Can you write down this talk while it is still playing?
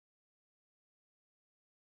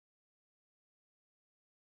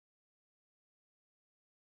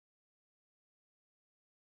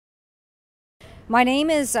My name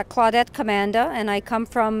is Claudette Commanda, and I come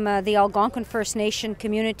from the Algonquin First Nation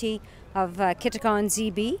community of Kittikon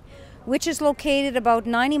ZB, which is located about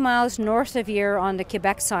 90 miles north of here on the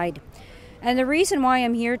Quebec side. And the reason why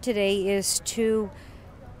I'm here today is to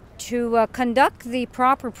conduct the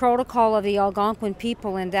proper protocol of the Algonquin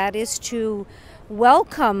people, and that is to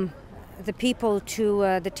welcome the people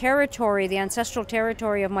to the territory, the ancestral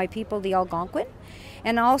territory of my people, the Algonquin,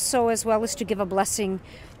 and also as well as to give a blessing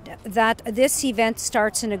that this event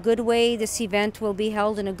starts in a good way, this event will be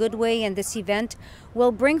held in a good way, and this event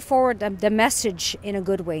will bring forward the message in a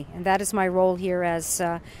good way. And that is my role here as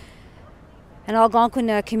an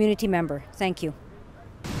Algonquin community member. Thank you.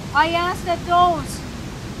 I ask that those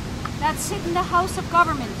that sit in the House of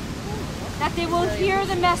Government, that they will hear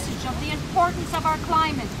the message of the importance of our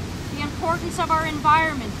climate, the importance of our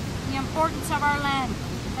environment, the importance of our land,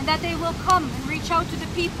 and that they will come and reach out to the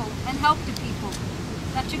people and help the people.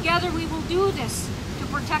 That together we will do this to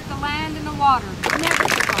protect the land and the water.